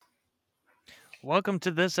Welcome to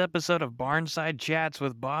this episode of Barnside Chats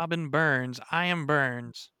with Bob and Burns. I am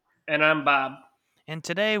Burns, And I'm Bob. and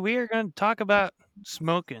today we are going to talk about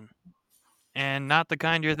smoking, and not the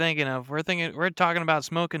kind you're thinking of. We're talking about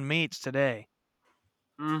smoking meats today,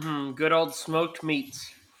 Good old smoked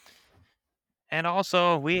meats. and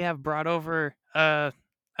also we have brought over a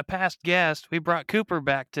past guest. We brought Cooper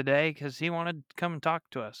back today because he wanted to come and talk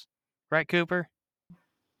to us. Right, Cooper?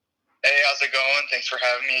 Hey, how's it going? Thanks for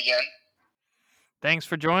having me again. Thanks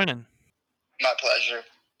for joining. My pleasure.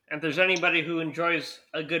 And if there's anybody who enjoys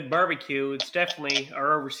a good barbecue, it's definitely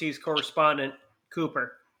our overseas correspondent,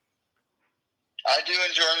 Cooper. I do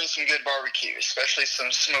enjoy me some good barbecue, especially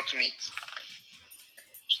some smoked meats.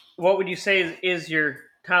 What would you say is your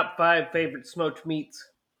top 5 favorite smoked meats?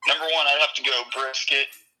 Number 1, I'd have to go brisket.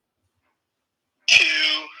 2,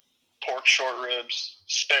 pork short ribs.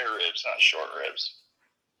 Spare ribs, not short ribs.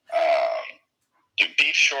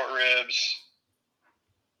 Beef short ribs.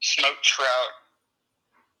 Smoked trout.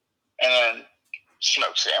 And then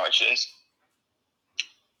smoked sandwiches.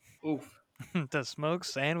 Oof. The smoked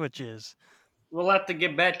sandwiches. We'll have to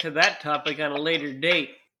get back to that topic on a later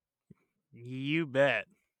date. You bet.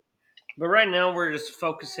 But right now, we're just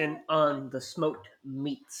focusing on the smoked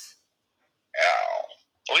meats. Oh.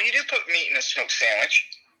 Well, you do put meat in a smoked sandwich.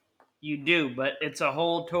 You do, but it's a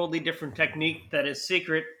whole totally different technique that is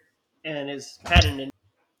secret and is patented.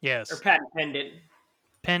 Yes. Or patent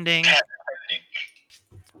pending.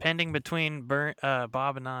 Pending between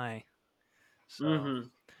Bob and I. So,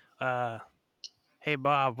 hey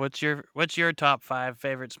Bob, what's your top 5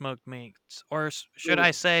 favorite smoked meats, or should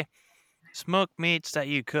I say, smoked meats that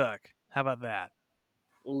you cook? How about that?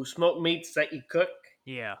 Ooh, smoked meats that you cook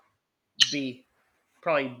Yeah. be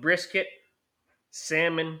probably brisket,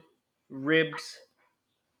 salmon, ribs,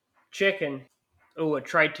 chicken. Oh, a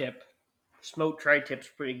tri-tip. Smoked tri-tip's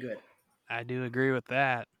pretty good. I do agree with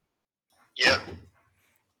that. Yep.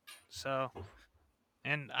 So,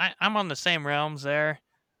 and I'm on the same realms there.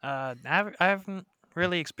 I haven't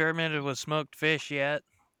really experimented with smoked fish yet,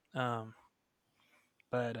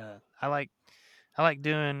 but I like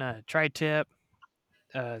doing tri-tip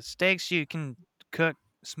steaks. You can cook,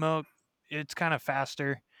 smoke. It's kind of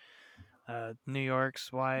faster. New York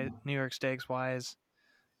steaks wise.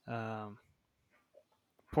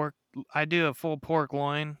 Pork. I do a full pork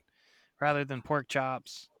loin rather than pork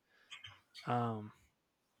chops. I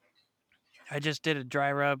just did a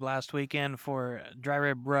dry rub last weekend for dry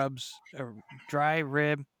rub ribs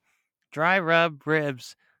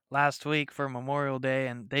last week for Memorial Day,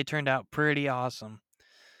 and they turned out pretty awesome.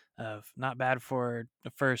 Not bad for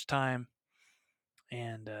the first time.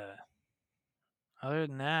 And other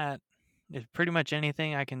than that, it's pretty much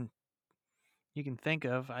anything you can think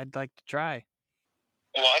of, I'd like to try.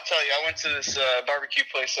 Well, I tell you, I went to this barbecue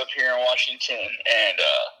place up here in Washington, and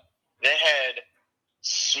they had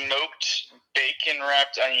smoked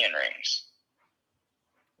bacon-wrapped onion rings.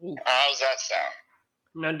 Ooh. How's that sound?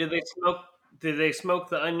 Now, do they smoke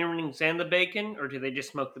the onion rings and the bacon, or do they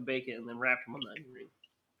just smoke the bacon and then wrap them on the onion ring?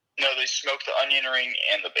 No, they smoked the onion ring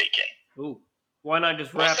and the bacon. Ooh, why not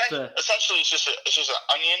just wrap Essentially, it's just an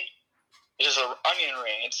onion. It's just an onion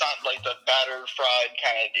ring. It's not like the battered fried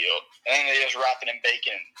kind of deal. And then they just wrap it in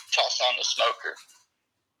bacon and toss it on the smoker.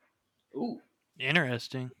 Ooh,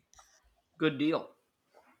 Interesting. Good deal.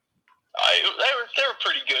 They were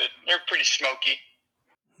pretty good. They were pretty smoky.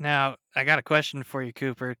 Now, I got a question for you,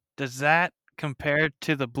 Cooper. Does that compare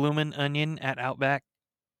to the bloomin' onion at Outback?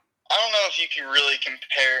 I don't know if you can really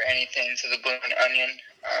compare anything to the bloomin' onion.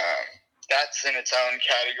 That's in its own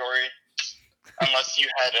category. Unless you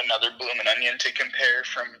had another bloomin' onion to compare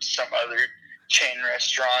from some other chain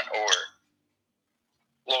restaurant or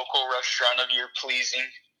local restaurant of your pleasing.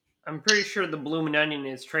 I'm pretty sure the bloomin' onion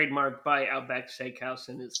is trademarked by Outback Steakhouse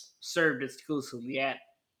and is served exclusively at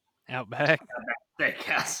Outback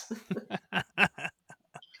Steakhouse. Well, I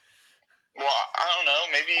don't know.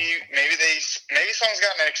 Maybe someone's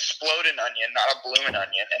got an exploded onion, not a bloomin'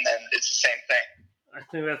 onion, and then it's the same thing. I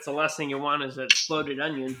think that's the last thing you want is an exploded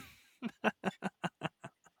onion.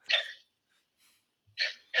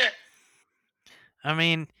 I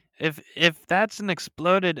mean, if that's an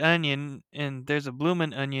exploded onion and there's a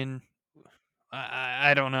bloomin' onion,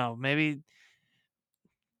 I don't know. Maybe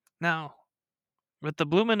now with the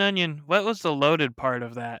bloomin' onion, what was the loaded part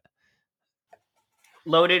of that?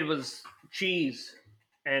 Loaded was cheese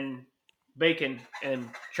and bacon and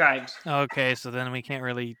chives. Okay, so then we can't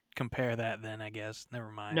really compare that. Then I guess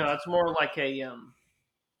never mind. No, it's more like a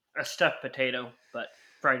stuffed potato, but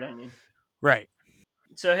fried onion. Right.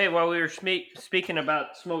 So hey, while we were speaking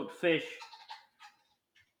about smoked fish,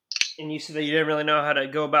 And you said that you didn't really know how to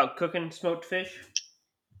go about cooking smoked fish?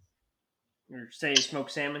 Or say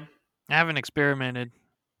smoked salmon? I haven't experimented.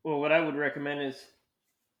 Well, what I would recommend is,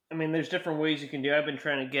 there's different ways you can do it. I've been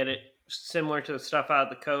trying to get it similar to the stuff out of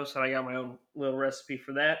the coast, and I got my own little recipe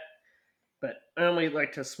for that. But I only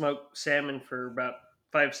like to smoke salmon for about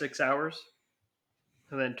 5-6 hours,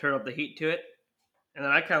 and then turn up the heat to it. And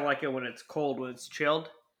then I kind of like it when it's cold, when it's chilled.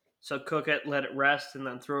 So cook it, let it rest, and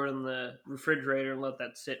then throw it in the refrigerator and let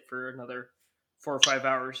that sit for another 4 or 5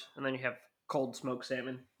 hours, and then you have cold smoked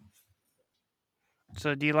salmon.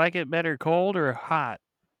 So do you like it better cold or hot?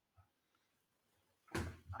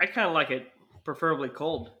 I kind of like it preferably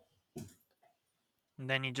cold. And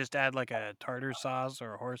then you just add like a tartar sauce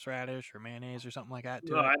or a horseradish or mayonnaise or something like that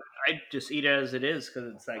to No, it. I just eat it as it is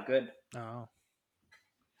because it's that good. Oh,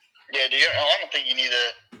 Yeah, I don't think you need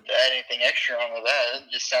to add anything extra onto that. It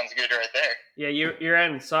just sounds good right there. Yeah, you're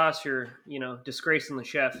adding sauce. You're disgracing the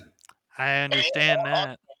chef. I understand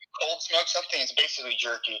that. Cold smoke something is basically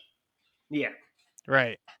jerky, Yeah,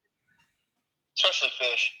 Right. especially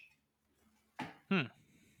fish.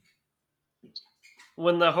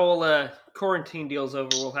 when the whole quarantine deal's over,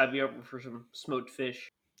 we'll have you over for some smoked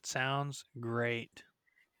fish. Sounds great.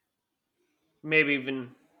 Maybe even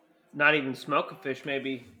not even smoke a fish.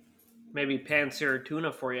 Maybe pan sear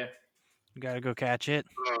tuna for you. You gotta go catch it.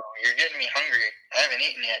 Ooh, you're getting me hungry. I haven't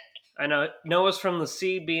eaten yet. I know Noah's from the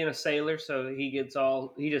sea, being a sailor, so he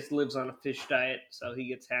just lives on a fish diet, so he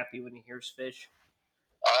gets happy when he hears fish.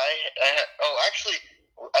 Actually,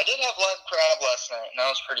 I did have live crab last night, and that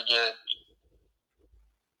was pretty good.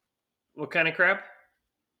 What kind of crab?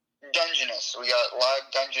 Dungeness. We got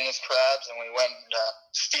live Dungeness crabs, and we went and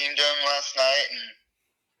steamed them last night, and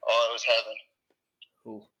it was heaven.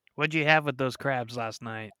 Cool. What'd you have with those crabs last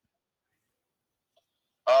night?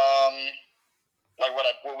 Like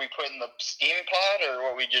what we put in the steam pot, or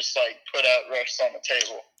what we just like put out rest on the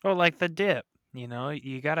table. Oh, like the dip.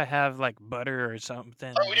 You gotta have like butter or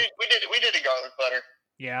something. Oh, we did a garlic butter.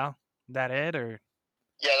 Yeah, that it or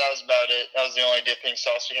Yeah, that was about it. That was the only dipping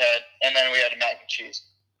sauce we had, and then we had a mac and cheese.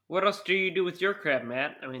 What else do you do with your crab,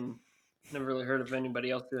 Matt? Never really heard of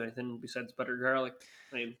anybody else doing anything besides butter garlic.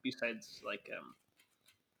 Besides like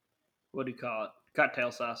what do you call it?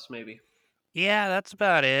 Cocktail sauce, maybe. yeah, that's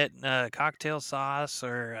about it. Cocktail sauce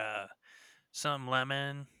or some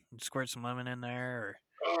lemon. Squirt some lemon in there,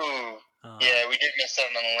 Ooh, or yeah, we did miss out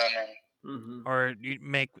on the lemon. Mm-hmm. or you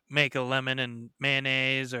make a lemon and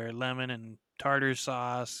mayonnaise or lemon and tartar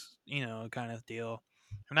sauce. Kind of deal.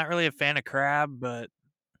 I'm not really a fan of crab, but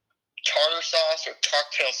Tartar sauce or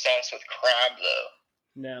cocktail sauce with crab,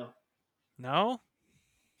 though? no.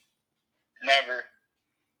 Never.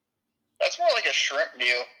 That's more like a shrimp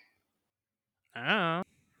deal. I don't know.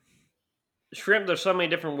 Shrimp, there's so many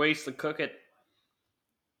different ways to cook it.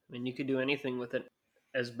 You could do anything with it,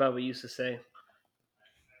 as Bubba used to say.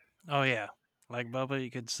 Oh yeah, like Bubba,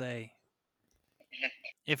 you could say.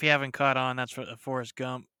 If you haven't caught on, that's a Forrest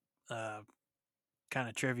Gump kind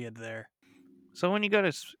of trivia there. So when you go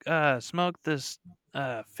to smoke this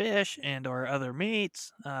fish and or other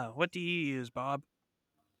meats, what do you use, Bob?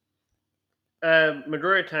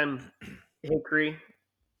 Majority of the time, hickory,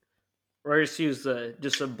 or I just use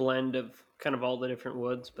just a blend of kind of all the different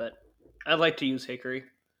woods, but I like to use hickory.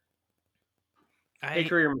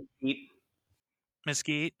 Hickory or mesquite.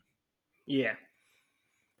 Mesquite. Yeah,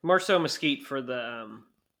 more so mesquite for the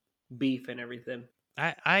beef and everything.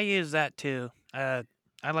 I use that too. I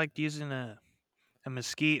like using a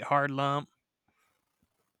mesquite hard lump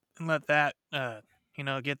and let that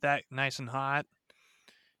get that nice and hot,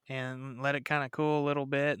 and let it kind of cool a little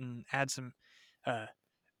bit, and add some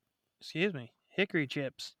hickory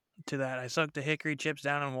chips to that. I soak the hickory chips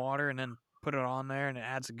down in water and then put it on there, and it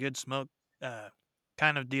adds a good smoke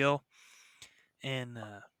kind of deal. And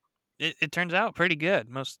it turns out pretty good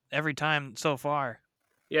most every time so far.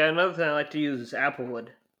 Yeah, another thing I like to use is applewood,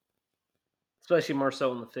 especially more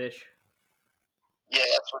so in the fish. Yeah,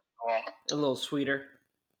 that's what you want. A little sweeter.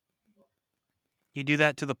 You do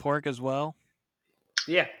that to the pork as well?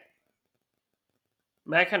 Yeah.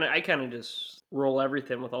 I kind of just roll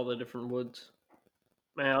everything with all the different woods.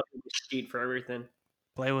 I'll do mesquite for everything.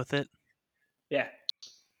 Play with it? Yeah.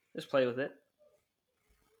 Just play with it.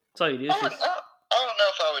 That's all you do. I don't know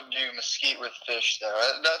if I would do mesquite with fish,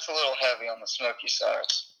 though. That's a little heavy on the smoky side.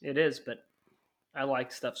 It is, but I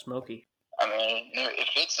like stuff smoky. If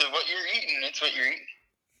it's what you're eating, it's what you're eating.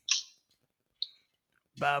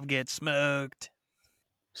 Bob gets smoked.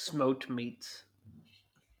 Smoked meats.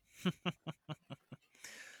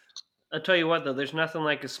 I'll tell you what, though, there's nothing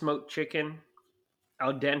like a smoked chicken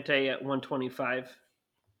al dente at 125.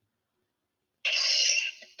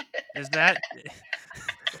 Is that?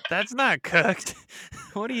 That's not cooked.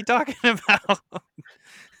 What are you talking about?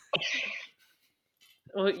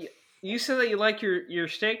 Well, you said that you like your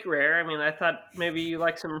steak rare. I mean, I thought maybe you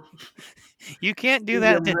like some You can't do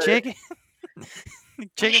that medium to rare. chicken.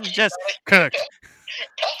 Chicken's just cooked.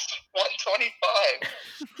 Past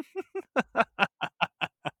 125.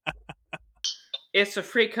 It's a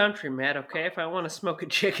free country, Matt. Okay, if I want to smoke a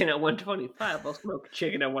chicken at 125, I'll smoke a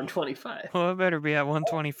chicken at 125. Well, it better be at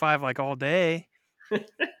 125 like all day.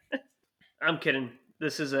 I'm kidding.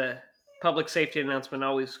 This is a public safety announcement.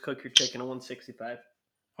 Always cook your chicken at 165.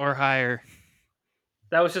 Or higher.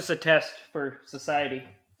 That was just a test for society.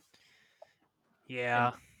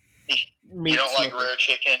 Yeah. You don't like rare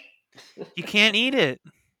chicken? You can't eat it.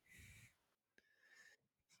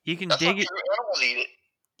 You can That's dig not it. true. Animals eat it.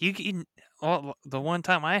 You can. Well, the one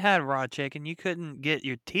time I had raw chicken, you couldn't get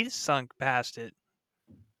your teeth sunk past it.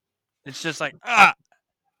 It's just like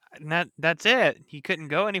and that's it. You couldn't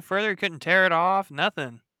go any further. You couldn't tear it off.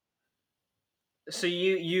 Nothing. So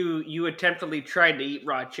you attemptedly tried to eat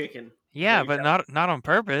raw chicken. Yeah, but not on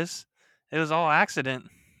purpose. It was all accident.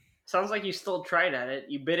 Sounds like you still tried at it.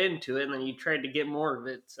 You bit into it and then you tried to get more of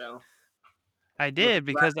it. So I did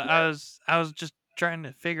because I was just trying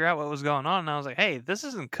to figure out what was going on, and I was like, "Hey, this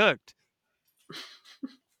isn't cooked."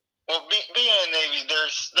 Well, being in the Navy,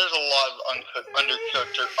 there's a lot of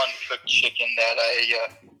undercooked or uncooked chicken that I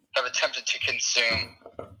have attempted to consume.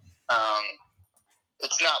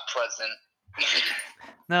 It's not pleasant.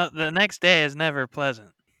 No, the next day is never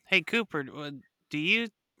pleasant. Hey, Cooper,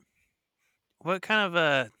 what kind of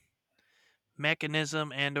a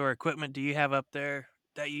mechanism and or equipment do you have up there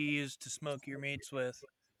that you use to smoke your meats with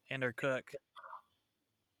and or cook?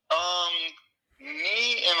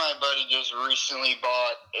 Me and my buddy just recently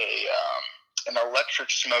bought an electric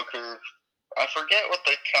smoker. I forget what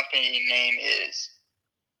the company name is.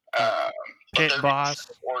 Pit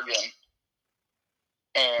Boss. Oregon.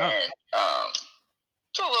 And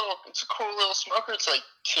it's a cool little smoker. It's like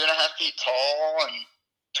 2.5 feet tall and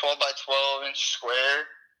 12 by 12 inch square.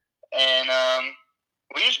 And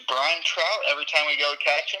we just brine trout every time we go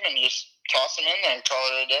catch them and just toss them in there and call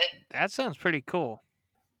it a day. That sounds pretty cool.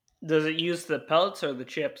 does it use the pellets or the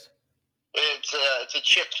chips? It's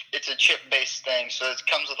a chip based thing. So it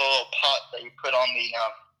comes with a little pot that you put on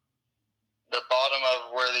the bottom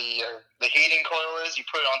of where the heating coil is. You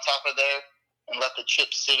put it on top of there and let the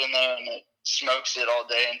chips sit in there, and it smokes it all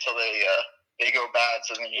day until they go bad.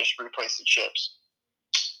 So then you just replace the chips.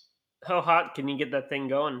 How hot can you get that thing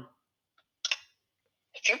going?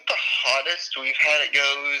 I think the hottest we've had it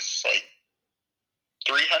goes like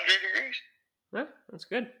 300 degrees. Huh, that's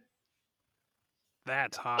good.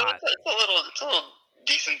 That's So hot. it's a little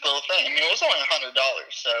decent little thing. I mean, it was only $100,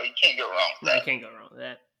 so you can't go wrong with I that. can't go wrong with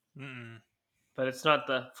that. Mm-mm. But it's not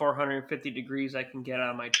the 450 degrees I can get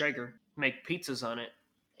out of my Traeger. Make pizzas on it.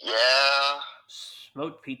 Yeah.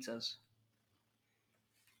 Smoked pizzas.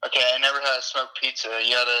 Okay, I never had a smoked pizza.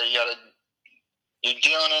 You're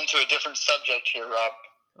dealing into a different subject here, Rob.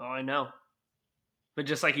 Oh, I know. But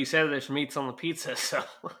just like you said, there's meats on the pizza, so.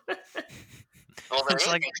 Well, there It's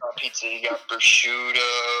is like- meat on pizza. You got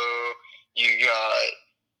prosciutto, you got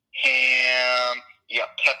ham, you got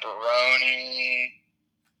pepperoni.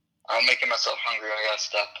 I'm making myself hungry. I gotta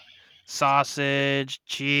stop. Sausage,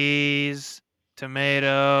 cheese,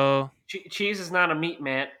 tomato. Cheese is not a meat,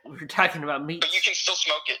 Matt. We're talking about meat. But you can still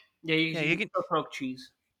smoke it. Yeah, you you can still smoke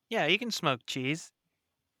cheese. Yeah, you can smoke cheese.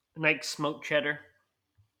 Like smoked cheddar.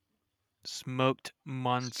 Smoked Smoked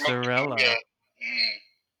mozzarella. yeah.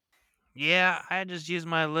 Yeah, I just use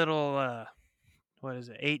my little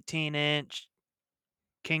 18-inch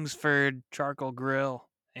Kingsford charcoal grill,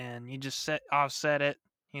 and you just offset it.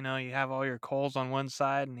 You know, you have all your coals on one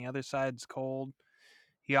side and the other side's cold.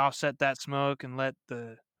 You offset that smoke and let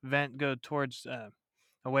the vent go towards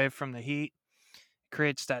away from the heat.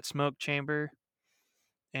 Creates that smoke chamber,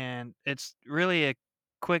 and it's really a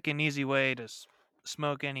quick and easy way to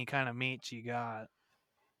smoke any kind of meats you got.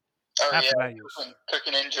 Oh That's yeah, what I use.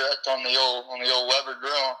 cooking indirect on the old Weber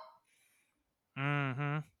grill.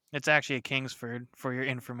 Mm-hmm. It's actually a Kingsford, for your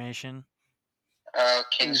information.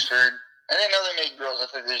 Kingsford. I didn't know they made grills. I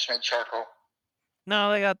thought they just made charcoal.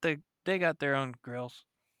 No, they got their own grills.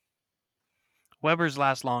 Weber's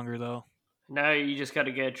last longer though. Now you just got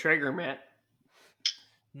to get a Traeger, Matt.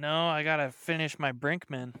 No, I gotta finish my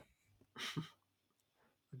Brinkman.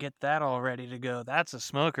 Get that all ready to go. That's a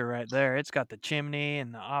smoker right there. It's got the chimney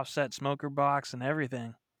and the offset smoker box and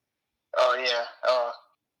everything. Oh yeah. Oh,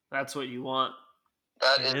 That's what you want.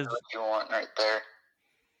 that It is is. what you want right there.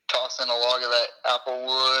 Toss in a log of that apple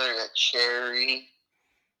wood or that cherry.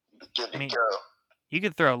 Be good to Me- go. You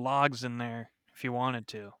could throw logs in there if you wanted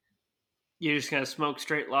to. You're just gonna smoke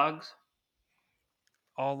straight logs?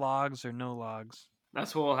 All logs or no logs.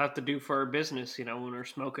 That's what we'll have to do for our business, when we're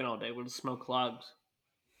smoking all day. We'll just smoke logs.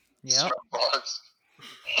 Yep. Smoke logs.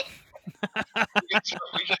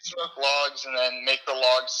 we could smoke logs and then make the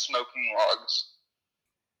logs smoking logs.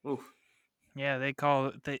 Oof. Yeah, they call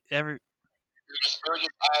it. It would just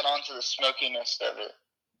add on to the smokiness of it.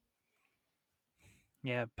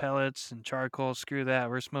 Yeah, pellets and charcoal. Screw that.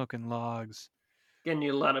 We're smoking logs. Gonna need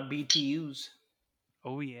a lot of BTUs.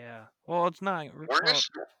 Oh yeah. Well, it's not. We're gonna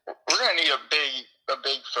need a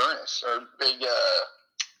big furnace or a big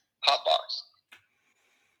hot box.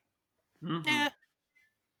 Mm-hmm. Yeah.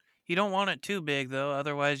 You don't want it too big though,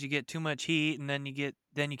 otherwise you get too much heat, and then you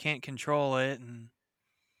can't control it, and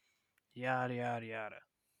yada yada yada.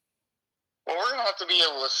 Well, we're gonna have to be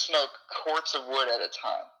able to smoke quarts of wood at a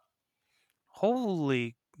time.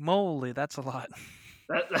 Holy moly, that's a lot.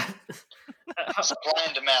 Supply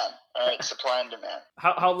and demand. All right, supply and demand.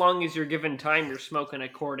 How long is your given time you're smoking a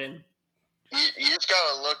quart in? You just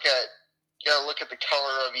gotta look at the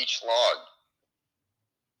color of each log.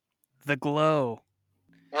 The glow.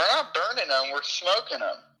 We're not burning them; we're smoking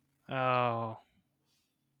them. Oh.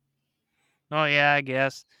 Oh yeah, I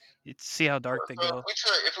guess. You see how dark they go.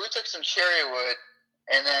 If we took some cherry wood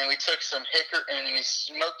and then we took some hickory and we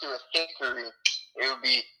smoked it with hickory, it would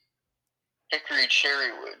be hickory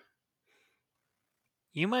cherry wood.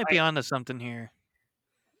 You might be onto something here.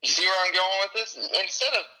 You see where I'm going with this?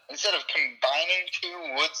 Instead of combining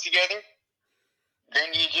two woods together,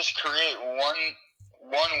 then you just create one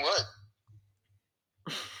wood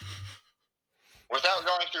without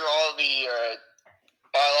going through all the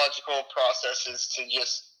biological processes to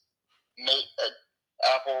just make an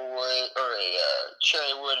apple wood or a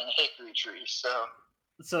cherry wood and hickory tree. So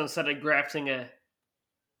instead of grafting a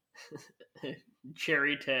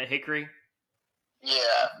cherry to hickory,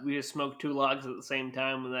 we just smoke two logs at the same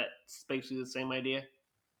time, and that's basically the same idea.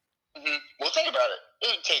 Mm-hmm. Well, think about it.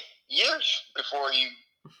 It would take years before you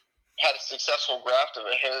had a successful graft of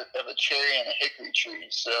a cherry and a hickory tree.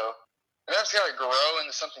 So and that's got to grow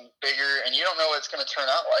into something bigger, and you don't know what it's going to turn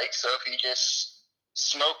out like. So if you just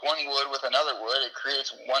smoke one wood with another wood, it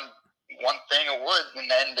creates one thing of wood, and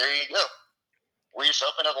then there you go. We just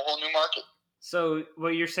open up a whole new market. So what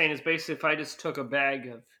you're saying is basically if I just took a bag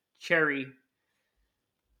of cherry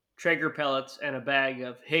Traeger pellets and a bag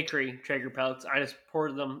of hickory Traeger pellets, I just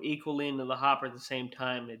poured them equally into the hopper at the same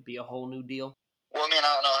time, it'd be a whole new deal. Well, I mean,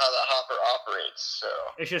 I don't know how the hopper operates, so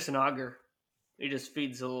it's just an auger. It just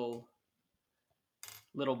feeds a little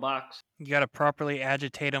box. You got to properly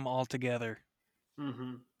agitate them all together.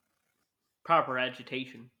 Mm-hmm. Proper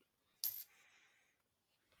agitation.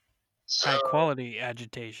 So, high quality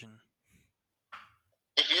agitation.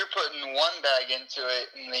 If you're putting one bag into it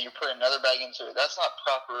and then you put another bag into it, that's not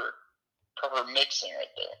proper mixing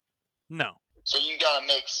right there. No. So you gotta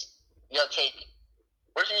mix. You gotta take.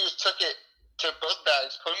 What if you just took both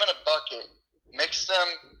bags, put them in a bucket, mix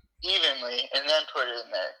them evenly, and then put it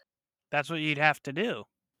in there? That's what you'd have to do.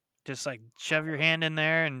 Just like shove your hand in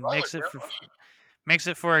there and mix it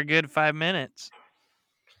for a good 5 minutes.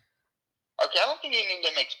 Okay, I don't think you need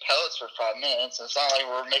to mix pellets for 5 minutes. It's not like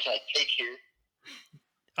we're making a cake here.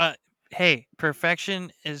 Hey,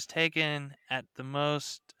 perfection is taken at the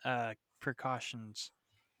most precautions,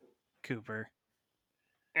 Cooper.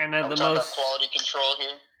 And at I'm the talking most about quality control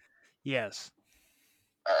here. Yes.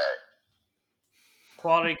 All right.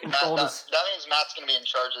 Quality control. That means Matt's going to be in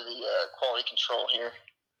charge of the quality control here.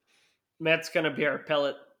 Matt's going to be our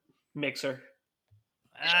pellet mixer.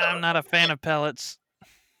 I'm not a fan of pellets.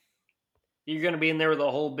 You're going to be in there with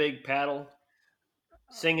a whole big paddle,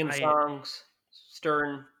 singing songs,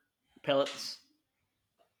 stirring pellets.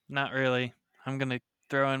 Not really. I'm going to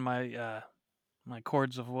throw in my my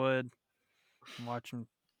cords of wood and watch them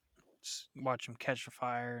catch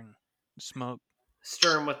fire and smoke.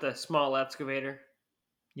 Stir them with a small excavator.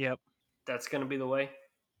 Yep. That's going to be the way.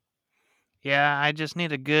 Yeah, I just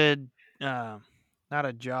need a good, not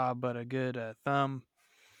a jaw, but a good thumb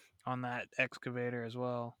on that excavator as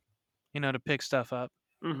well. To pick stuff up.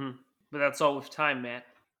 Mm-hmm. But that's all with time, Matt.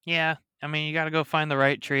 Yeah, I mean, you got to go find the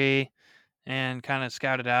right tree and kind of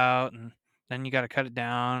scout it out, and then you got to cut it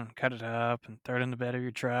down, and cut it up, and throw it in the bed of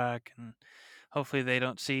your truck, and hopefully they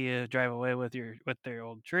don't see you drive away with their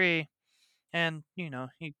old tree, and you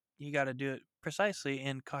got to do it precisely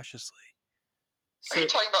and cautiously. Are you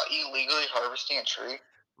talking about illegally harvesting a tree?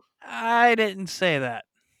 I didn't say that.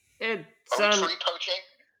 It sounded tree poaching.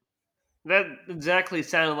 That exactly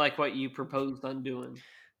sounded like what you proposed on doing.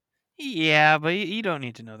 Yeah, but you don't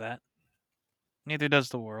need to know that. Neither does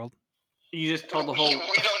the world. You just told the We whole.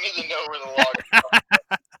 don't even know where the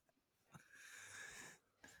log.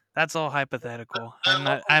 That's all hypothetical.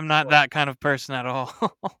 They're I'm not that kind of person at all.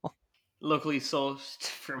 Locally sourced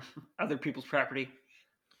from other people's property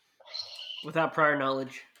without prior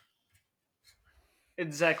knowledge.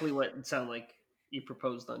 Exactly what it sounded like you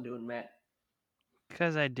proposed on doing, Matt.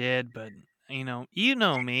 Because I did, but you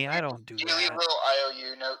know me. I don't do You leave that. little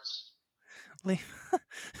IOU notes.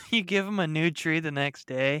 You give them a new tree the next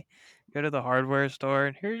day. Go to the hardware store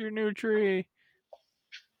and here's your new tree.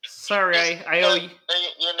 Sorry, I owe you.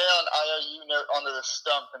 You nail an IOU note onto the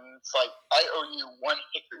stump, and it's like, I owe you one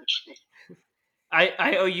hickory tree.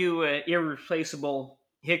 I owe you an irreplaceable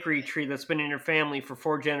hickory tree that's been in your family for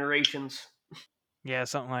 4 generations. Yeah,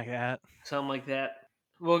 something like that. Something like that.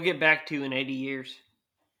 We'll get back to you in 80 years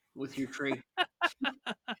with your tree.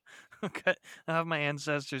 I'll have my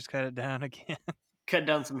ancestors cut it down again. Cut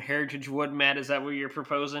down some heritage wood, Matt. Is that what you're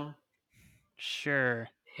proposing? Sure.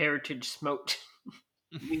 Heritage smoked.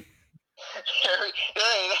 Hey,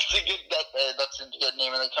 that's a good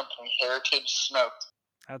name of the company, Heritage Smoked.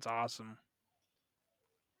 That's awesome.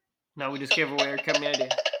 Now we just gave away our company idea.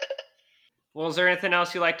 Well, is there anything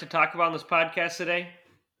else you'd like to talk about on this podcast today?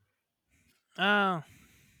 Oh,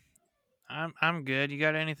 I'm good. You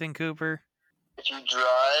got anything, Cooper? If you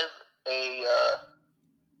drive a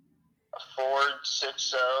Ford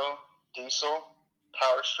 6.0 diesel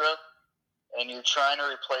Power Stroke and you're trying to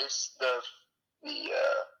replace the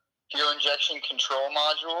fuel injection control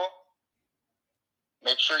module,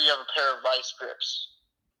 make sure you have a pair of vice grips.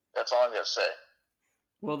 That's all I'm going to say.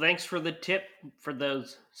 Well, thanks for the tip for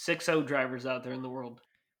those 6.0 drivers out there in the world.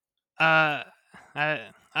 I'll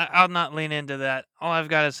not lean into that. All I've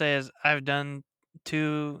got to say is I've done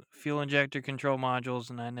 2 fuel injector control modules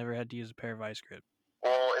and I never had to use a pair of vice grips.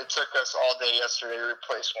 Well, it took us all day yesterday to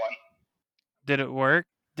replace one. Did it work?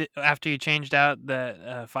 After you changed out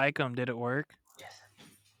the FICOM, did it work? Yes.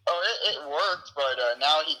 Oh, it worked, but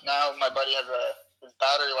now my buddy has his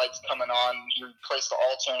battery light's coming on. He replaced the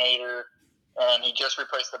alternator, and he just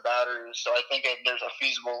replaced the battery. So I think there's a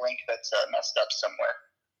feasible link that's messed up somewhere.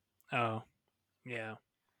 Oh, yeah.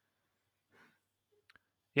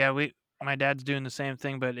 Yeah, my dad's doing the same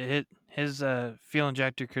thing, but his fuel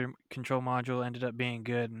injector control module ended up being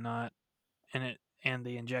good, and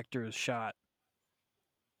the injector was shot,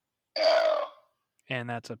 Oh. and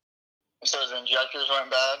that's a So his injectors went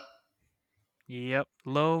bad? Yep,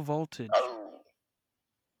 low voltage. Oh.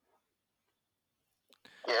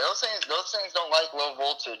 Yeah, those things don't like low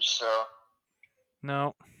voltage, so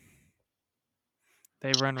No,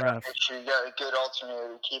 they run rough. make sure you got a good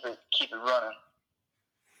alternator to keep it running.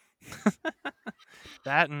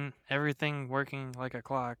 That and everything working like a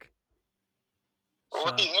clock. Well,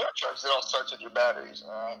 with these newer trucks, it all starts with your batteries,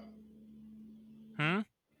 alright?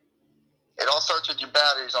 It all starts with your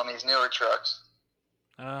batteries on these newer trucks.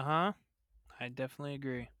 Uh-huh. I definitely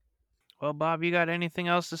agree. Well, Bob, you got anything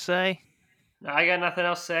else to say? I got nothing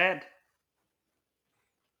else to add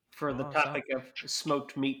for the Oh, topic of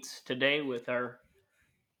smoked meats today with our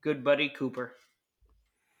good buddy Cooper.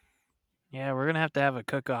 Yeah, we're gonna have to have a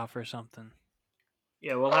cook-off or something.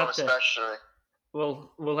 Yeah, we'll have to. Especially.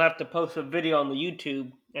 We'll have to post a video on the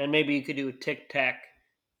YouTube, and maybe you could do a tic tac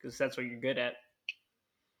because that's what you're good at.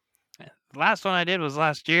 The last one I did was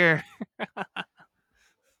last year.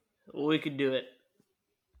 Well, we could do it.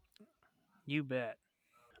 You bet.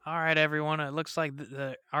 All right, everyone. It looks like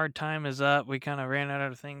our time is up. We kind of ran out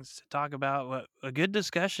of things to talk about. A good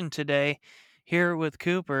discussion today here with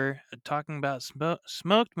Cooper, talking about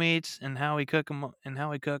smoked meats and how we cook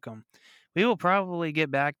them. We will probably get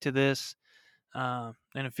back to this in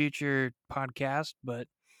a future podcast. But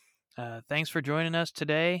thanks for joining us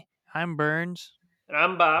today. I'm Burns. And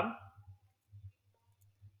I'm Bob.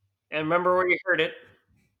 And remember where you heard it.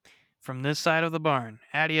 From this side of the barn.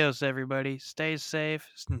 Adios, everybody. Stay safe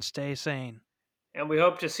and stay sane. And we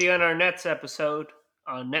hope to see you on our next episode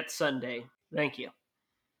on Net Sunday. Thank you.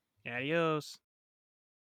 Adios.